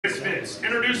Misfits,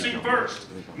 introducing first,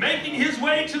 making his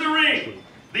way to the ring,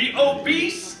 the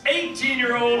obese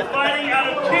 18-year-old fighting out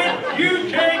of Kent,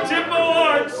 UK Tempo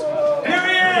Arts. Here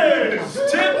he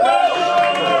is, Tempo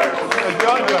Arts!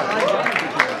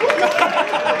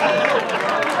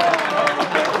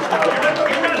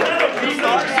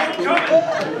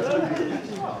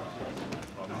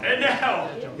 And now,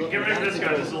 get ready for this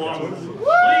guy, this is a long one.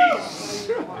 Please,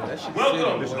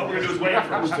 welcome. What we're going to do is wait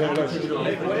first.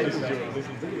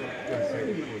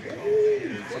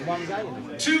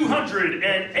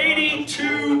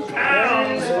 282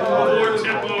 pounds for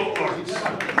Tempo Arts.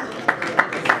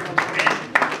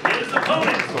 And his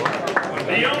opponent,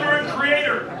 the owner and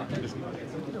creator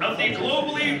of the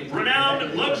globally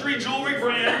renowned luxury jewelry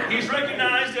brand. He's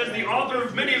recognized as the author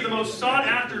of many of the most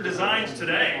sought-after designs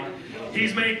today.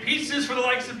 He's made pieces for the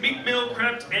likes of Meek Mill,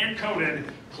 Crept, and Conan.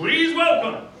 Please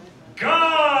welcome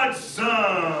Godson!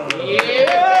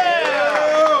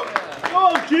 Yeah!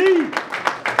 Oh, gee!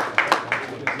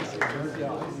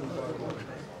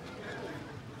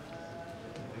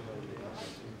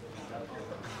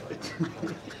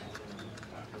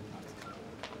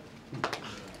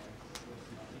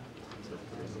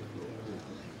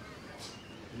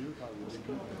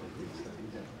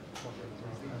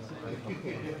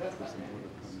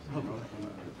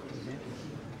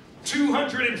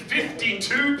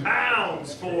 252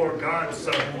 pounds for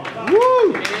Godson.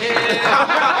 Woo! Yeah!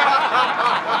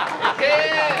 Hey,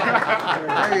 yo,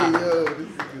 this is good.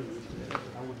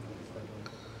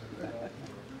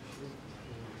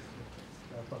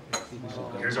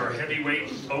 Here's our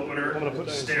heavyweight opener,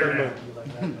 stare down.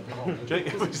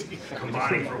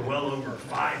 Combining for well over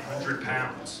 500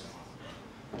 pounds.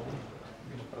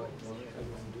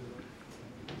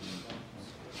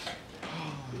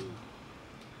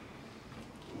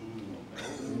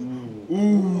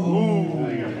 Ooh.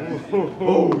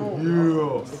 Oh,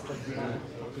 yeah.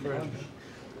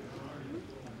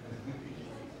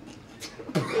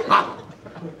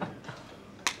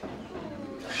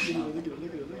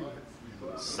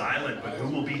 Silent, but who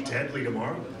will be deadly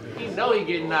tomorrow? You know he's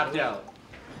getting knocked out.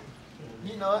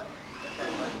 You know it.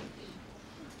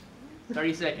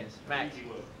 30 seconds, max.